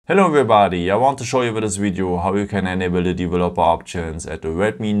Hello everybody, I want to show you with this video how you can enable the developer options at the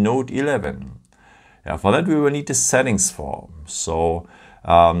Redmi Note 11. For that we will need the settings form. So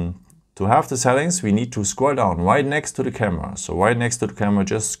to have the settings we need to scroll down right next to the camera. So right next to the camera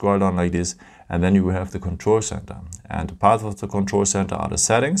just scroll down like this and then you will have the control center. And the part of the control center are the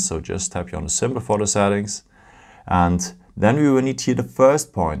settings. So just tap here on the symbol for the settings. And then we will need here the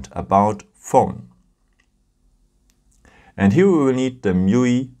first point about phone. And here we will need the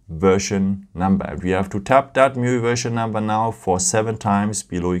MIUI version number. We have to tap that MIUI version number now for 7 times.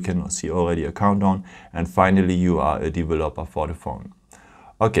 Below you can see already a countdown. And finally you are a developer for the phone.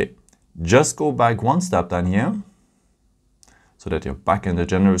 Okay, just go back one step down here so that you're back in the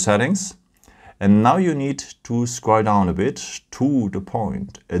general settings. And now you need to scroll down a bit to the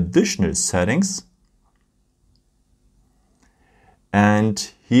point additional settings.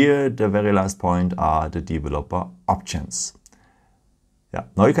 And here the very last point are the developer options.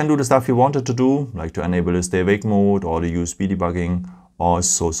 Now you can do the stuff you wanted to do, like to enable the stay awake mode or the USB debugging or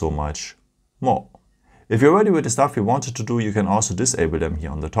so much more. If you're ready with the stuff you wanted to do, you can also disable them here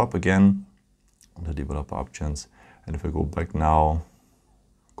on the top again, on the developer options. And if I go back now,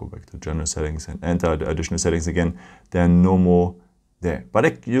 go back to general settings and enter the additional settings again, there are no more there.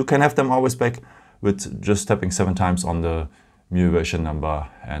 But you can have them always back with just tapping 7 times on the MIUI version number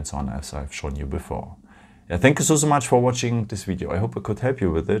and so on, as I've shown you before. Thank you so much for watching this video. I hope I could help you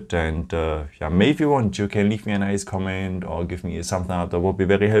with it. And maybe if you want, you can leave me a nice comment or give me a thumbs up. That would be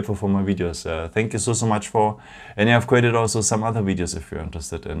very helpful for my videos. Thank you so much for. And I've created also some other videos if you're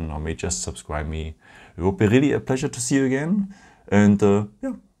interested in, or may just subscribe me. It would be really a pleasure to see you again. And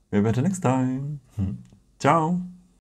maybe until next time. Ciao.